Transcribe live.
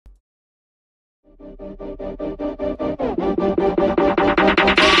Hey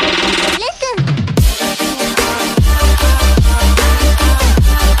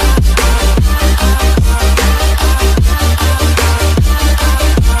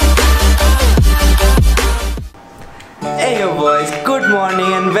yo boys, good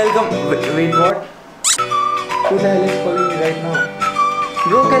morning and welcome. Wait, what? Who the hell is calling me right now?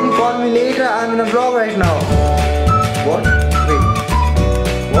 Bro, can you call me later? I'm in a vlog right now. What? Wait.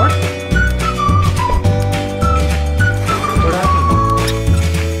 What? What happened?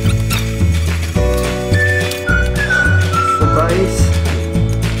 So guys,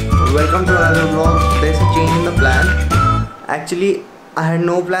 welcome to another vlog. There's a change in the plan. Actually, I had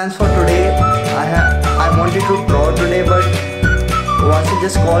no plans for today. I wanted to draw today, but Vasil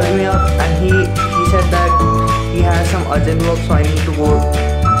just called me up and he said that he has some urgent work, so I need to go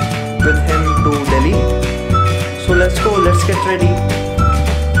with him to Delhi. So let's go, let's get ready.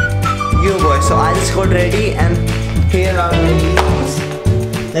 Yo boys, so I just got ready and here are my jeans.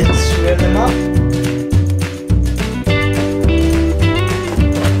 Let's wear them up.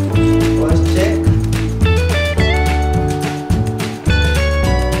 First check.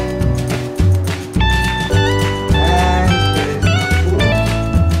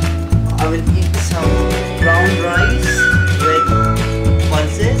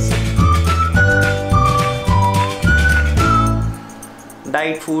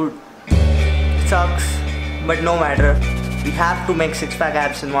 Diet food sucks, but no matter. We have to make 6-pack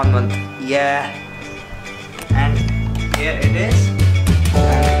abs in 1 month. Yeah. And here it is.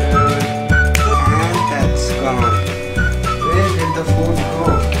 And that's gone. Where did the food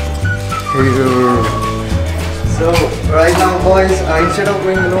go? Here. So right now boys, instead of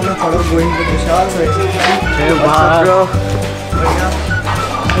going alone, I thought of going to Vishal. So it's hey, what's up bro?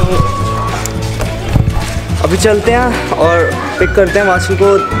 अभी चलते हैं और pick करते हैं Vasil को,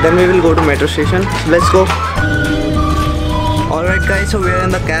 then we will go to metro station. Let's go. Alright guys, so we are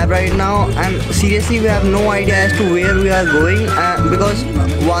in the cab right now and seriously we have no idea as to where we are going because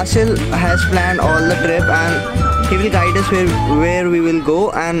Vasil has planned all the trip and he will guide us where we will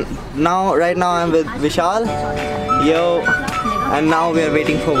go. And now right now I am with Vishal. Yo, and now we are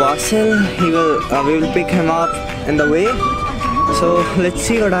waiting for Vasil. We will pick him up in the way. So let's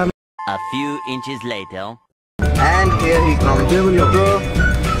see what happens. A few inches later. And here he comes.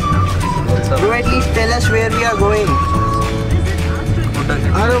 Bro, at least tell us where we are going.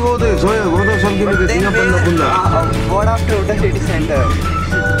 What after Hotel City Center?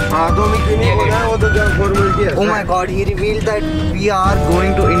 Oh my god, he revealed that we are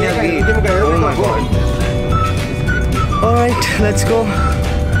going to India Gate. Oh my god. Alright, let's go.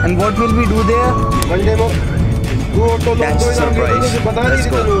 And what will we do there? That's a surprise. Let's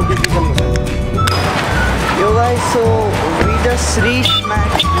go. Yo guys, so we just reached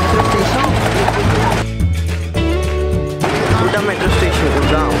metro station. Uda metro station,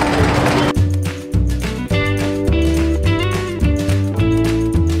 Gurgaon.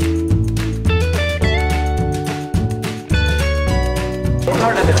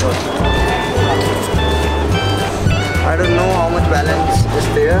 I don't know how much balance is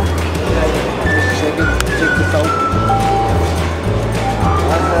there. Check this out.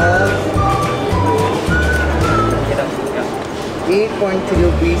 8.3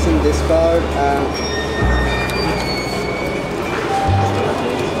 rupees in this card and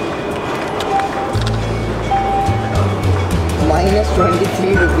minus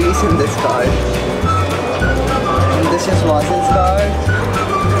 23 rupees in this card. And this is Vasil's card.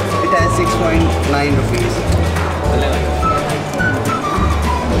 It has 6.9 rupees.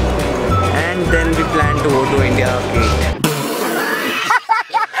 And then we plan to go to India Gate.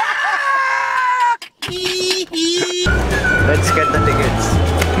 Let's get the tickets.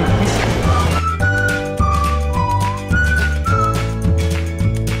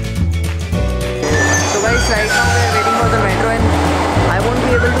 So guys, right now we are waiting for the metro and I won't be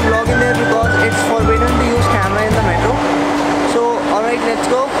able to vlog in there because it's forbidden to use camera in the metro. So alright, let's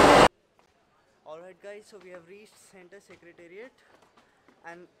go. Alright guys, so we have reached Center Secretariat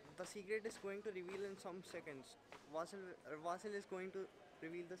and the secret is going to reveal in some seconds. Vasil is going to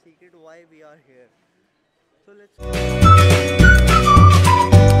reveal the secret why we are here. So let's go.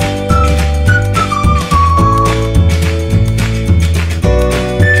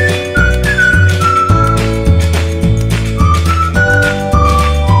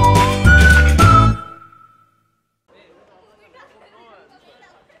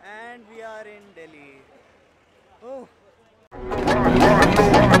 And we are in Delhi. Oh.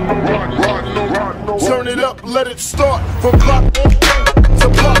 Turn it up, let it start from block to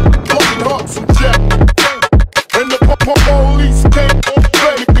block, blocking hearts and jack. And the police can't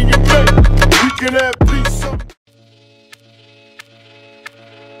play, we can have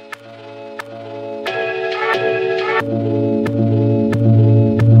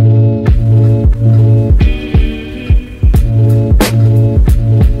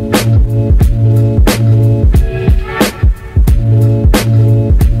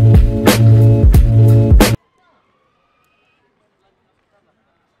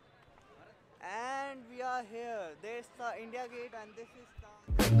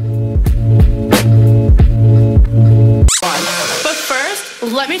But first,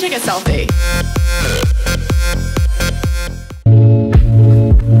 let me take a selfie.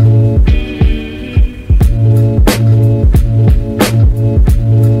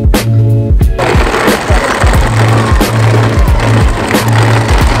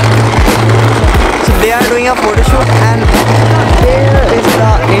 They are doing a photo shoot and there is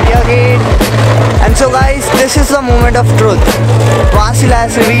the India gate. And so guys, this is the moment of truth. Vasil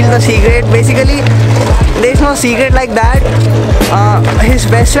has revealed the secret. Basically, there is no secret like that. His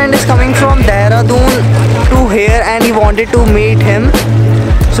best friend is coming from Dehradun to here and he wanted to meet him.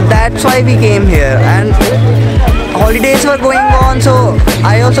 So that's why we came here. And holidays were going on, so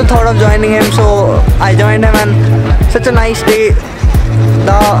I also thought of joining him. So I joined him and such a nice day.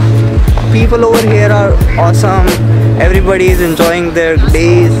 The people over here are awesome. Everybody is enjoying their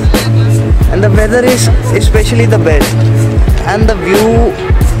days and the weather is especially the best, and the view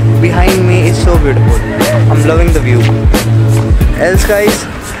behind me is so beautiful. I'm loving the view. Else guys,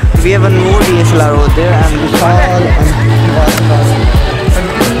 we have a new DSLR over there and Vishal and Vasil are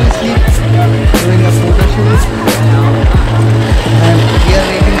continuously doing a photo shoot and we are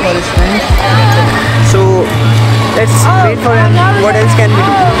waiting for his friend. So let's wait for him. What else can we do?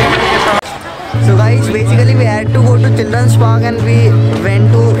 So guys, basically we had to go to Children's Park and we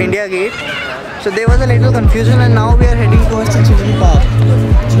went to India Gate. So there was a little confusion and now we are heading towards the Children's Park.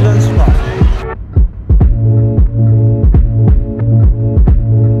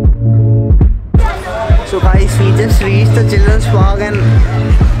 So guys, we just reached the Children's Park and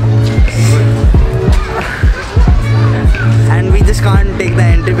we just can't take the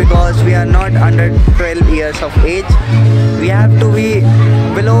entry because we are not under 12 years of age. We have to be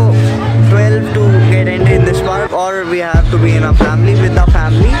below 12 to get entry in this park, or we have to be in a family with the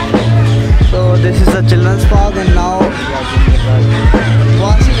family. So this is the Children's Park and now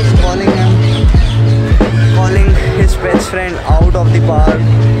Vasil is calling his best friend out of the park.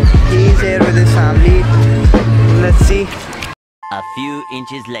 He is here with his family. Let's see. A few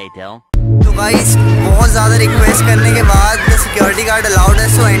inches later. So guys, बहुत ज़्यादा request करने के बाद the security guard allowed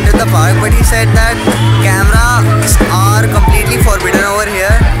us to enter the park, but he said that cameras are completely forbidden over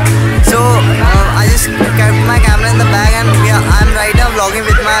here. So I just kept my camera in the bag and I'm right now vlogging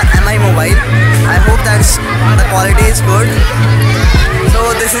with my MI mobile. I hope the quality is good.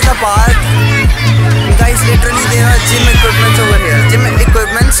 So this is the park. Guys, literally there are gym equipments over here. Gym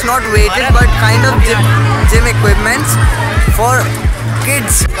equipments, not weighted but kind of gym equipments for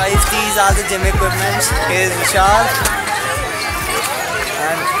kids. Guys, these are the gym equipments. Here's Vishal.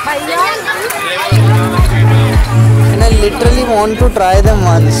 And I literally want to try them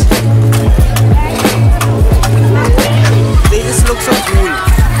once. They just look so cool.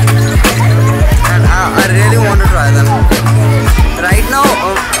 And I really want to try them. Right now,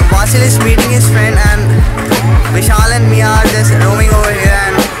 Vasil is meeting his friend and Vishal and me are just roaming over here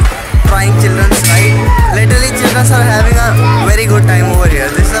and trying children's ride. Literally, children are having a very good time over here.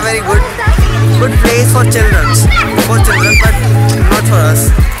 This is a very good place for children, but not for us.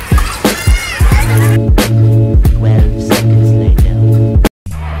 12 seconds later.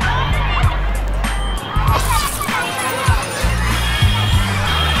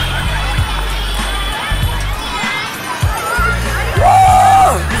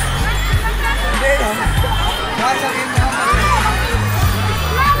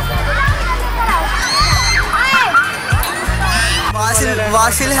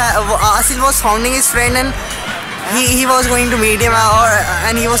 Vasil was founding his friend and he was going to meet him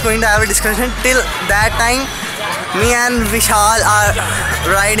and he was going to have a discussion. Till that time, me and Vishal are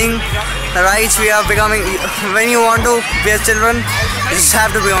riding the rides. We are becoming, when you want to be a children, you just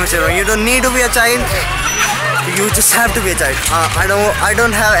have to become a children. You don't need to be a child, you just have to be a child. I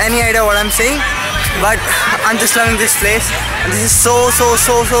don't have any idea what I'm saying, but I'm just loving this place and this is so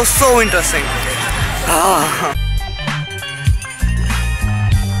interesting.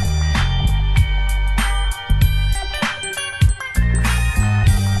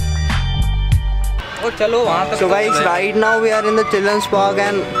 So guys, right now we are in the Children's Park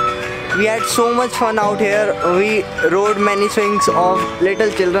and we had so much fun out here. We rode many swings of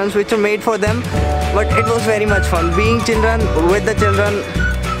little children which were made for them, but it was very much fun. Being children with the children,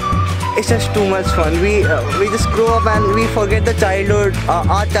 it's just too much fun. We just grow up and we forget the childhood,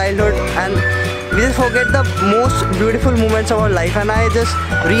 our childhood, and we just forget the most beautiful moments of our life, and I just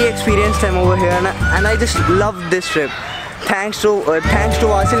re-experienced them over here and I just loved this trip. Thanks to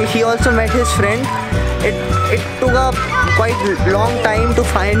Vasil. He also met his friend. It took a quite long time to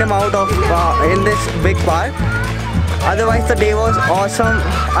find him out of in this big park. Otherwise the day was awesome.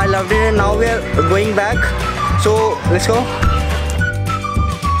 I loved it and now we are going back. So let's go.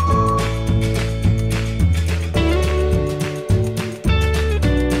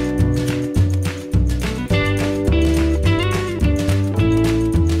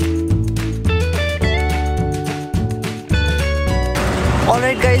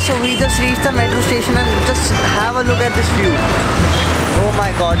 Alright guys, so we just reached the metro station and just have a look at this view. Oh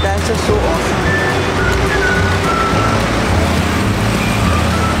my god, that's just so awesome.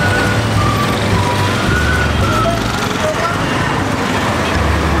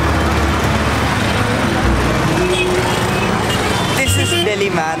 This is Delhi,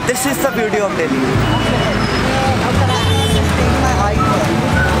 man. This is the beauty of Delhi.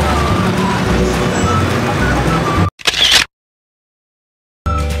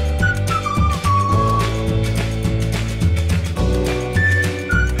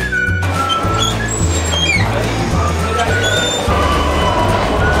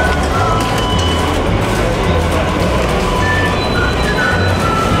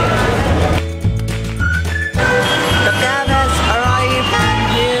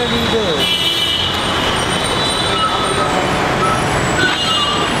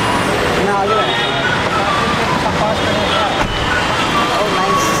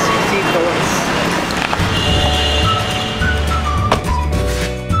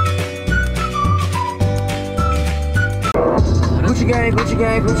 Gucci gang, Gucci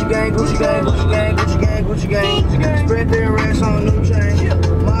gang, Gucci gang, Gucci gang, Gucci gang, Gucci gang, Gucci gang, Gucci gang. Spread their racks on new chain.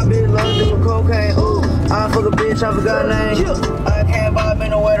 My bitch love doing cocaine. Ooh, I fuck a bitch, I forgot her name. I can't buy me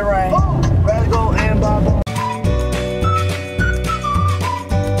no wetter rain. Rather go and buy more.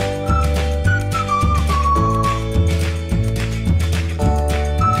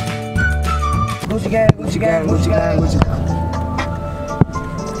 Gucci gang, Gucci gang, Gucci gang, Gucci gang.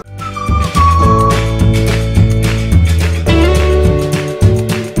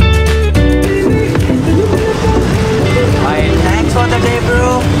 For the day,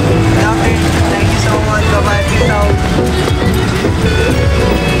 bro. Love it. Thank you so much. Bye-bye. Peace out.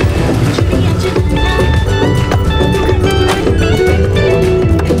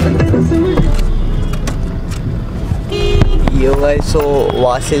 Yo guys, so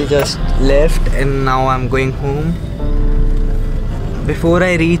Vasil just left and now I'm going home. Before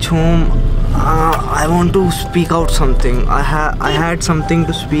I reach home, I want to speak out something. I had something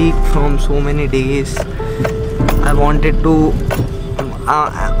to speak from so many days. I wanted to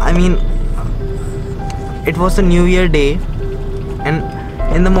I mean, it was the New Year day and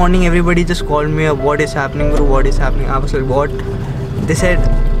in the morning everybody just called me up, what is happening bro, what is happening? I was like, what? They said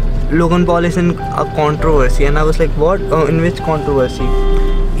Logan Paul is in a controversy and I was like, what? In which controversy?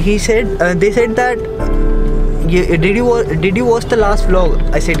 He said, they said that did you watch the last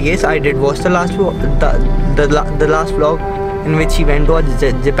vlog? I said yes, I did watch the last vlog, the last vlog in which he went to a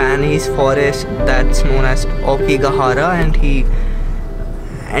Japanese forest that's known as Okigahara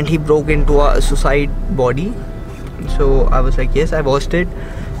and he broke into a suicide body. So I was like, yes, I watched it.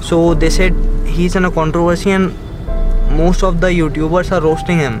 So they said he's in a controversy and most of the YouTubers are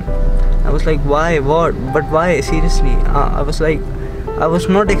roasting him. I was like, why, what, but why, seriously? I was like, I was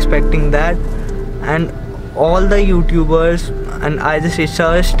not expecting that. And all the YouTubers, and I just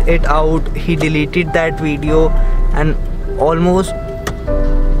researched it out, he deleted that video and almost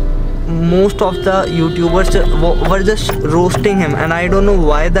most of the YouTubers were just roasting him and I don't know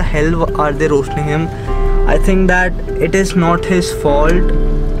why the hell are they roasting him. I think that it is not his fault.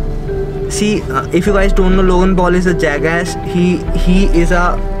 See, if you guys don't know, Logan Paul is a jackass. He is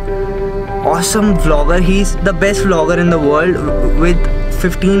a awesome vlogger. He's the best vlogger in the world with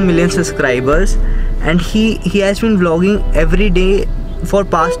 15 million subscribers and he has been vlogging every day for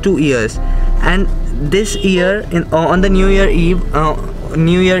past 2 years. And this year on the New Year Eve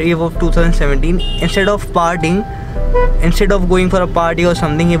of 2017, instead of partying, instead of going for a party or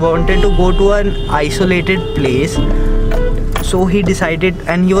something, he wanted to go to an isolated place. So he decided,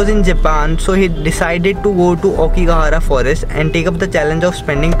 and he was in Japan, so he decided to go to Okigahara forest and take up the challenge of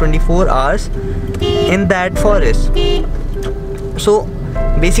spending 24 hours in that forest. So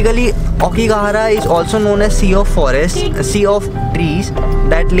basically Okigahara is also known as Sea of Forests, a sea of trees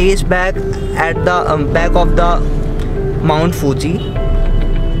that lays back at the back of the Mount Fuji,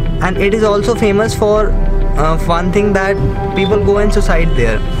 and it is also famous for one thing, that people go and suicide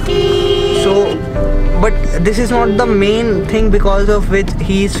there. So but this is not the main thing because of which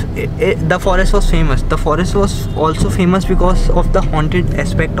the forest was famous. The forest was also famous because of the haunted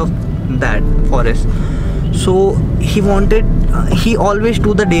aspect of that forest. So he always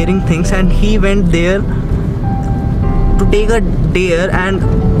do the daring things, and he went there to take a dare, and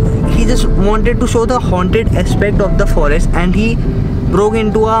he just wanted to show the haunted aspect of the forest, and he broke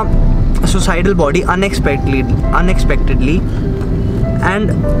into a suicidal body unexpectedly,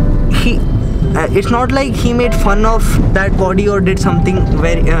 and it's not like he made fun of that body or did something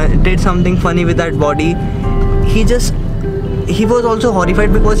funny with that body. He was also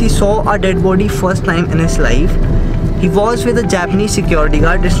horrified because he saw a dead body first time in his life, he was with a Japanese security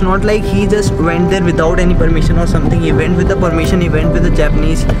guard. It's not like he just went there without any permission or something. He went with the permission. He went with a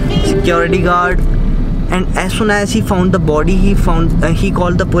Japanese security guard, and as soon as he found the body, he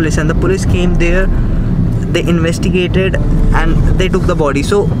called the police, and the police came there. They investigated and they took the body.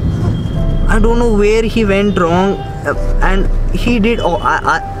 So I don't know where he went wrong, and he did.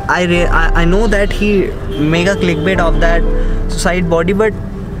 I know that he make a clickbait of that suicide body, but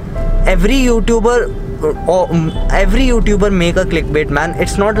every YouTuber make a clickbait, man.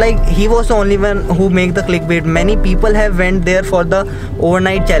 It's not like he was the only one who make the clickbait. Many people have went there for the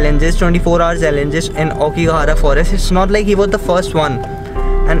overnight challenges, 24-hour challenges in Okigahara forest. It's not like he was the first one,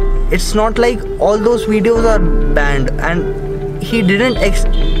 and it's not like all those videos are banned, and he didn't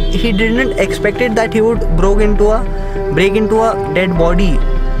expected that he would break into a dead body.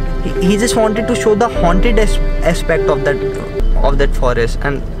 He just wanted to show the haunted aspect of that forest,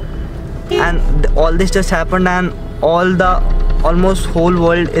 and all this just happened, and almost whole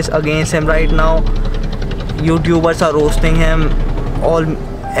world is against him right now. YouTubers are roasting him.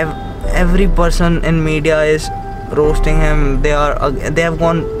 Every person in media is roasting him. They have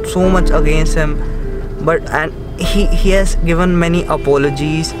gone so much against him, and he has given many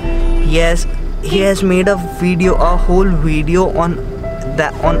apologies. He has made a whole video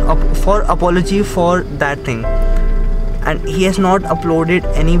for apology for that thing, and he has not uploaded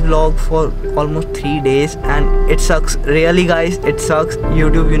any vlog for almost 3 days, and it sucks, really guys. It sucks.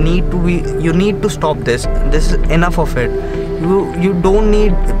 YouTube, you need to stop this. This is enough of it. You don't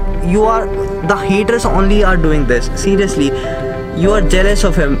need, the haters only are doing this. Seriously, you are jealous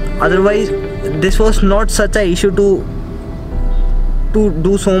of him. Otherwise this was not such a issue to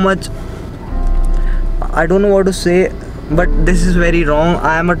do so much. I don't know what to say, but this is very wrong.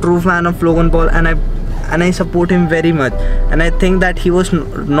 I am a true fan of Logan Paul, and I support him very much, and I think that he was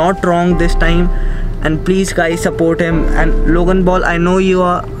not wrong this time. And please guys, support him. And Logan Paul, I know you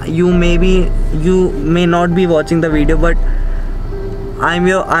may not be watching the video, but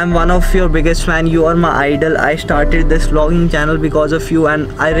I'm one of your biggest fan. You are my idol. I started this vlogging channel because of you,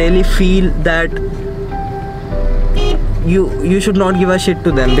 and I really feel that you should not give a shit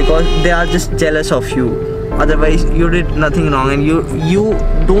to them, because they are just jealous of you. Otherwise you did nothing wrong, and you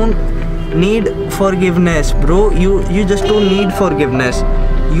don't need forgiveness, bro. You just don't need forgiveness.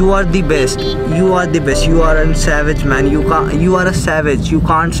 You are the best. You are the best. You are a savage, man. You are a savage. You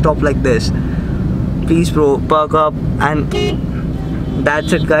can't stop like this. Please bro, perk up. And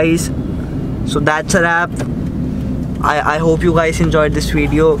that's it guys. So that's a wrap. I hope you guys enjoyed this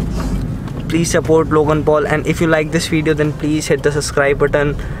video. Please support Logan Paul, and if you like this video, then please hit the subscribe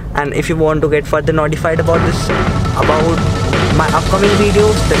button. And if you want to get further notified about my upcoming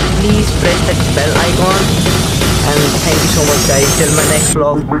videos, then please press that bell icon. And thank you so much guys. Till my next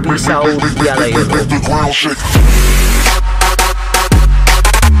vlog. Peace out. Yalla yolo.